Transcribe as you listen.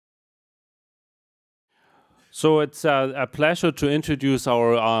So it's a pleasure to introduce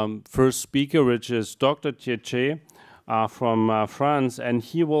our first speaker, which is Dr. Tchétché from France, and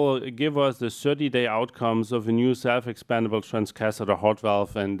he will give us the 30-day outcomes of a new self-expandable transcatheter heart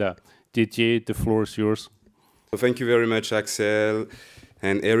valve. And Didier, the floor is yours. So thank you very much, Axel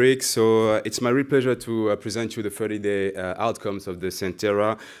and Eric. So it's my real pleasure to present you the 30-day outcomes of the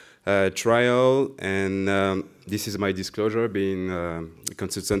Centera trial, and this is my disclosure, being a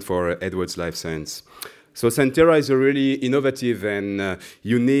consultant for Edwards Life Science. So Centera is a really innovative and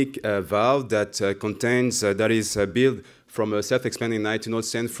unique valve that contains, that is built from a self-expanding nitinol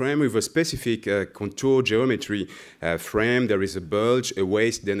stent frame with a specific contour geometry frame. There is a bulge, a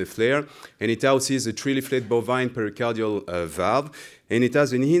waist, then a flare, and it houses a tri-leaflet bovine pericardial valve, and it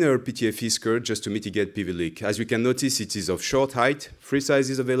has an inner PTFE skirt just to mitigate PV leak. As you can notice, it is of short height, 3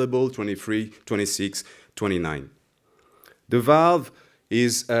 sizes available, 23, 26, 29. The valve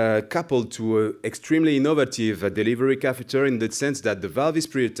is coupled to an extremely innovative delivery catheter in the sense that the valve is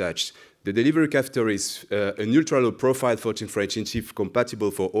pre-attached. The delivery catheter is an ultra-low profile 14-French inch compatible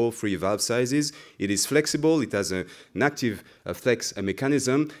for all 3 valve sizes. It is flexible. It has an active flex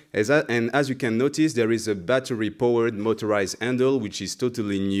mechanism. And as you can notice, there is a battery-powered motorized handle, which is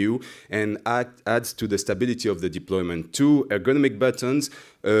totally new and adds to the stability of the deployment. 2 ergonomic buttons,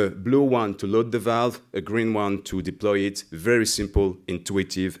 a blue one to load the valve, a green one to deploy it. Very simple,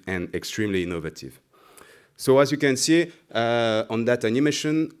 intuitive, and extremely innovative. So as you can see on that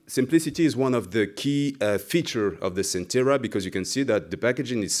animation, simplicity is one of the key features of the Centera, because you can see that the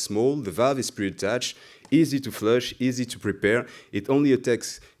packaging is small, the valve is pre-attached, easy to flush, easy to prepare. It only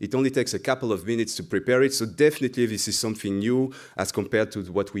takes a couple of minutes to prepare it, so definitely this is something new as compared to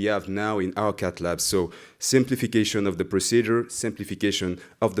what we have now in our cath lab. So simplification of the procedure, simplification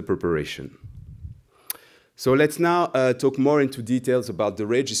of the preparation. So let's now talk more into details about the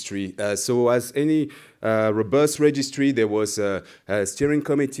registry. So as any robust registry, there was a steering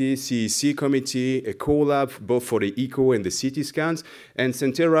committee, CEC committee, a core lab, both for the echo and the CT scans. And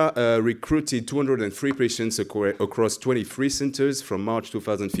Centera recruited 203 patients across 23 centers from March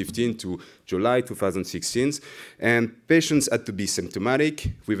 2015 to July 2016. And patients had to be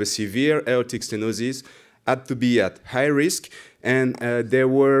symptomatic with a severe aortic stenosis, had to be at high risk, and they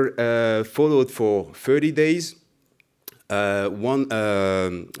were followed for 30 days,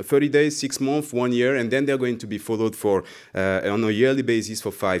 30 days, 6 months, 1 year, and then they're going to be followed for on a yearly basis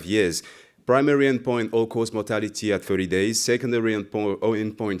for 5 years. Primary endpoint, all-cause mortality at 30 days. Secondary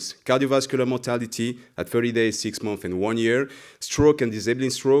endpoints, cardiovascular mortality at 30 days, 6 months, and 1 year. Stroke and disabling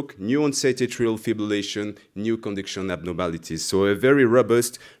stroke, new onset atrial fibrillation, new conduction abnormalities. So a very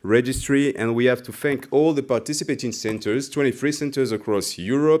robust registry, and we have to thank all the participating centers, 23 centers across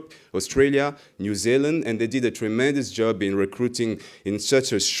Europe, Australia, New Zealand, and they did a tremendous job in recruiting in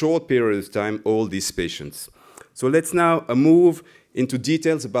such a short period of time all these patients. So let's now move into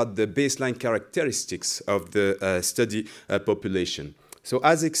details about the baseline characteristics of the study population. So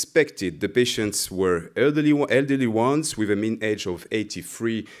as expected, the patients were elderly ones with a mean age of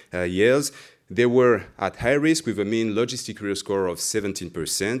 83 years. They were at high risk with a mean logistic risk score of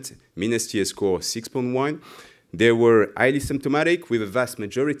 17%, mean STS score 6.1. They were highly symptomatic, with a vast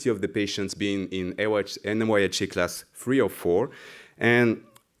majority of the patients being in NYHA class 3 or 4. And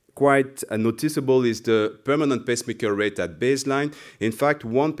quite noticeable is the permanent pacemaker rate at baseline. In fact,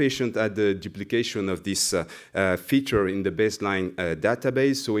 1 patient had the duplication of this feature in the baseline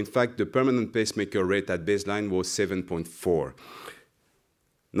database. So in fact, the permanent pacemaker rate at baseline was 7.4.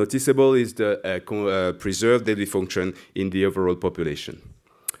 Noticeable is the preserved daily function in the overall population.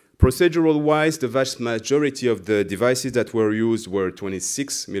 Procedural-wise, the vast majority of the devices that were used were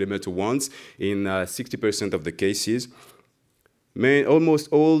 26mm ones in 60% of the cases. Almost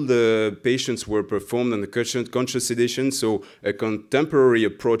all the patients were performed under conscious sedation, so a contemporary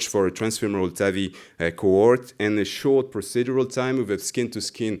approach for a transfemoral TAVI cohort, and a short procedural time with a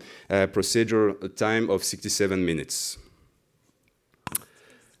skin-to-skin procedural time of 67 minutes.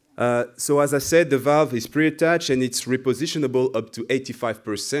 So as I said, the valve is pre-attached and it's repositionable up to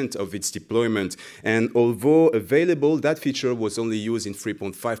 85% of its deployment. And although available, that feature was only used in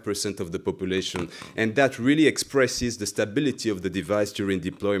 3.5% of the population. And that really expresses the stability of the device during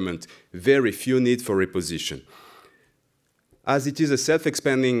deployment. Very few need for reposition. As it is a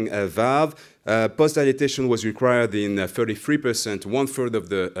self-expanding valve, post-dilatation was required in 33%, 1/3 of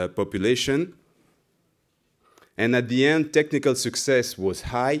the population. And at the end, technical success was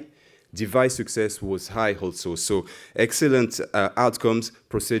high, device success was high also. So excellent outcomes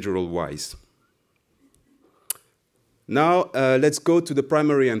procedural-wise. Now, let's go to the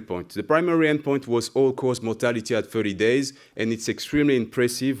primary endpoint. The primary endpoint was all-cause mortality at 30 days, and it's extremely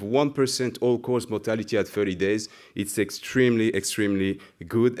impressive. 1% all-cause mortality at 30 days. It's extremely, extremely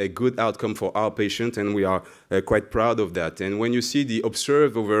good, a good outcome for our patient, and we are quite proud of that. And when you see the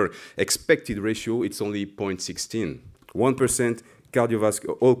observed over expected ratio, it's only 0.16. 1%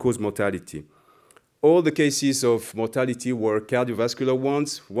 cardiovascular all-cause mortality. All the cases of mortality were cardiovascular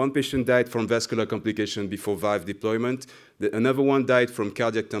ones. One patient died from vascular complication before valve deployment. Another one died from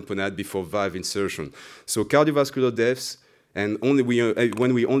cardiac tamponade before valve insertion. So cardiovascular deaths, and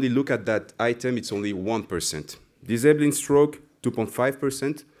when we only look at that item, it's only 1%. Disabling stroke,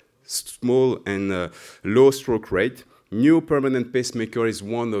 2.5%, small and low stroke rate. New permanent pacemaker is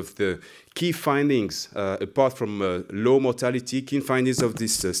one of the key findings, apart from low mortality. Key findings of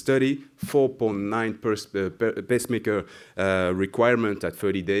this study, 4.9 pacemaker requirement at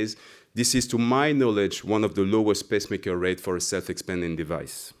 30 days. This is, to my knowledge, one of the lowest pacemaker rate for a self-expanding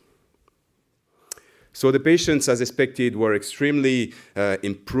device. So the patients, as expected, were extremely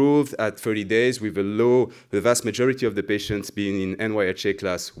improved at 30 days, with the vast majority of the patients being in NYHA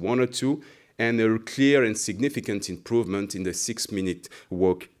class 1 or 2, and a clear and significant improvement in the 6-minute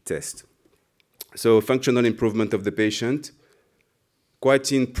walk test. So functional improvement of the patient.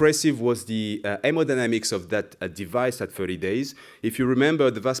 Quite impressive was the hemodynamics of that device at 30 days. If you remember,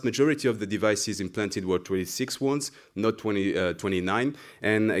 the vast majority of the devices implanted were 26 ones, not 29.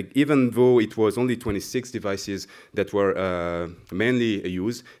 And even though it was only 26 devices that were mainly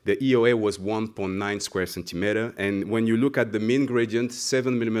used, the EOA was 1.9 square centimeter. And when you look at the mean gradient,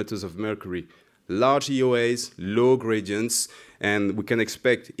 7 millimeters of mercury. Large EOAs, low gradients, and we can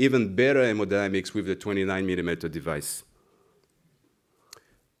expect even better hemodynamics with the 29 millimeter device.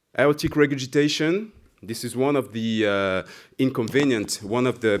 Aortic regurgitation, this is one of the one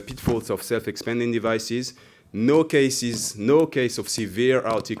of the pitfalls of self-expanding devices. No case of severe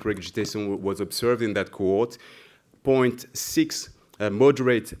aortic regurgitation was observed in that cohort. 0.6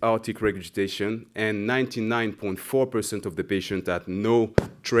 moderate aortic regurgitation, and 99.4% of the patient had no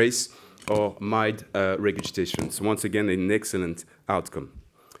trace or mild regurgitation. So once again, an excellent outcome.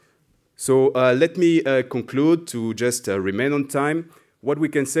 So let me conclude to just remain on time. What we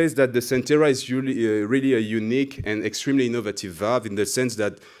can say is that the Centera is really a unique and extremely innovative valve, in the sense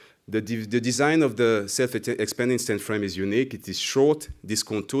that the design of the self-expanding stent frame is unique. It is short,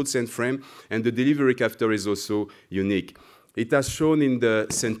 discontoured stent frame, and the delivery catheter is also unique. It has shown in the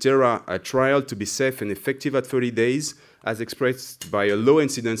Centera trial to be safe and effective at 30 days, as expressed by a low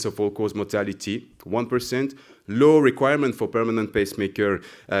incidence of all-cause mortality, 1%, low requirement for permanent pacemaker,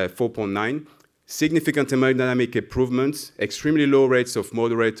 4.9%, significant hemodynamic improvements, extremely low rates of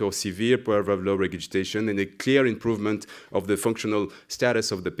moderate or severe paravalvular regurgitation, and a clear improvement of the functional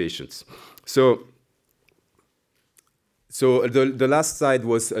status of the patients. So the last slide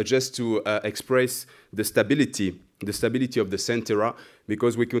was just to express the stability of the Centera,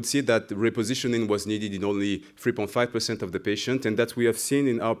 because we could see that repositioning was needed in only 3.5% of the patient, and that we have seen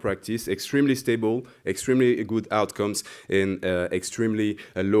in our practice extremely stable, extremely good outcomes, and extremely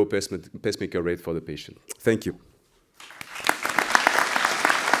low pacemaker rate for the patient. Thank you.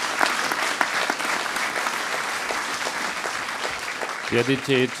 Yeah,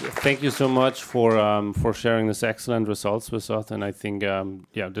 Tchétché, thank you so much for sharing this excellent results with us, and I think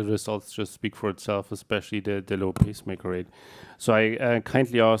yeah, the results just speak for itself, especially the low pacemaker rate. So I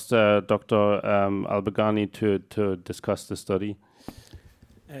kindly asked Dr. Albegani to discuss the study.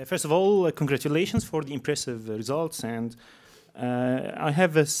 First of all, congratulations for the impressive results, and I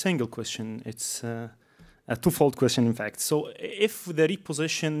have a single question. It's a twofold question, in fact. So if the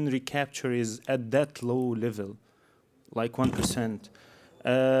reposition recapture is at that low level, like 1%,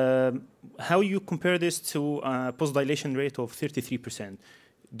 how you compare this to a post-dilation rate of 33%?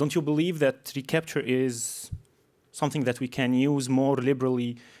 Don't you believe that recapture is something that we can use more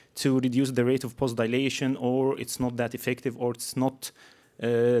liberally to reduce the rate of post-dilation, or it's not that effective, or it's not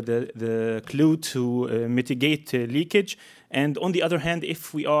the clue to mitigate leakage? And on the other hand,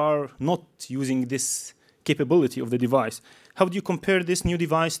 if we are not using this capability of the device, how do you compare this new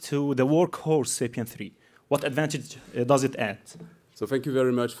device to the workhorse SAPIEN 3? What advantage does it add? So thank you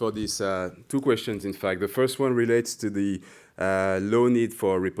very much for these two questions, in fact. The first one relates to the low need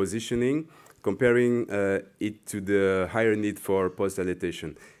for repositioning, comparing it to the higher need for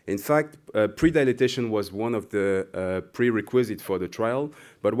post-dilatation. In fact, pre-dilatation was one of the prerequisites for the trial,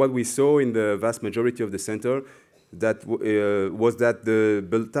 but what we saw in the vast majority of the center, that was that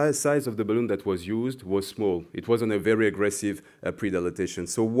the size of the balloon that was used was small. It wasn't a very aggressive pre-dilatation.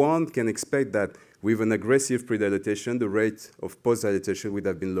 So one can expect that with an aggressive pre-dilatation, the rate of post-dilatation would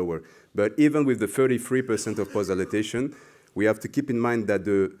have been lower. But even with the 33% of post-dilatation, we have to keep in mind that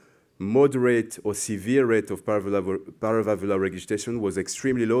the moderate or severe rate of paravalvular regurgitation was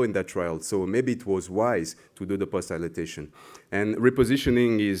extremely low in that trial. So maybe it was wise to do the post-dilatation. And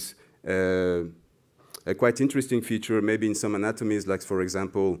repositioning is a quite interesting feature, maybe in some anatomies, like, for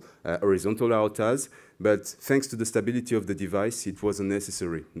example, horizontal Allcause. But thanks to the stability of the device, it wasn't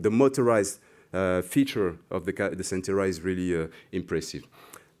necessary. The motorized feature of the Centera is really impressive.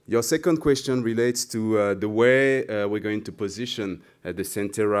 Your second question relates to the way we're going to position the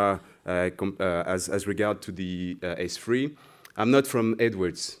Centera as regard to the S3. I'm not from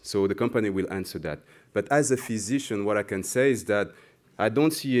Edwards, so the company will answer that. But as a physician, what I can say is that I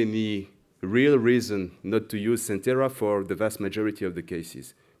don't see any real reason not to use Centera for the vast majority of the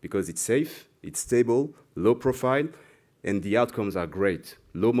cases, because it's safe, it's stable, low profile, and the outcomes are great.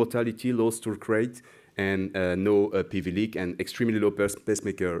 Low mortality, low stroke rate, and no PV leak, and extremely low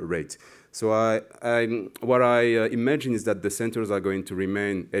pacemaker rate. So what I imagine is that the centers are going to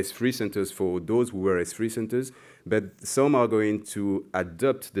remain S3 centers for those who were S3 centers, but some are going to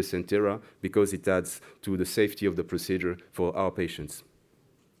adopt the Centera because it adds to the safety of the procedure for our patients.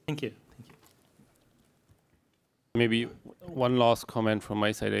 Thank you. Maybe one last comment from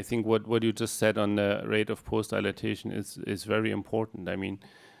my side. I think what you just said on the rate of post-dilatation is very important. I mean,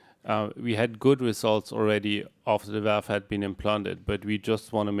 we had good results already after the valve had been implanted, but we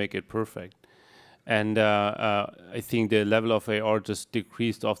just want to make it perfect. And I think the level of AR just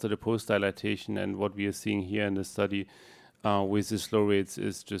decreased after the post-dilatation, and what we are seeing here in the study with the slow rates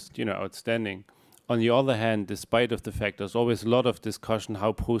is just, outstanding. On the other hand, despite of the fact, there's always a lot of discussion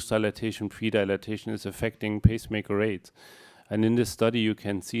how post-dilatation, pre-dilatation is affecting pacemaker rates. And in this study, you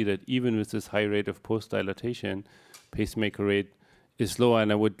can see that even with this high rate of post-dilatation, pacemaker rate is low.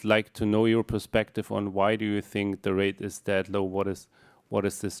 And I would like to know your perspective on why do you think the rate is that low? What is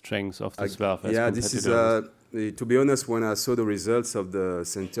the strength of this valve? Yeah, this is, to be honest, when I saw the results of the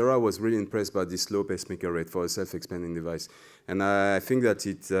Centera, I was really impressed by this low pacemaker rate for a self-expanding device. And I think that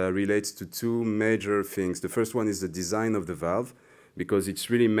it relates to two major things. The first one is the design of the valve, because it's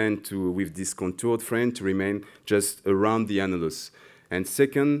really meant to, with this contoured frame, to remain just around the annulus. And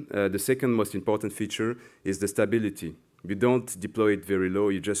second, the second most important feature is the stability. You don't deploy it very low,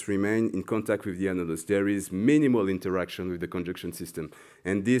 you just remain in contact with the annulus. There is minimal interaction with the conduction system.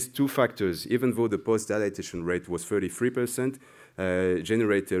 And these two factors, even though the post-dilatation rate was 33%,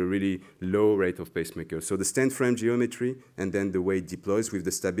 generate a really low rate of pacemaker. So the stent frame geometry, and then the way it deploys with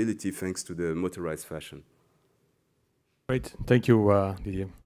the stability thanks to the motorized fashion. Great, thank you, Didier.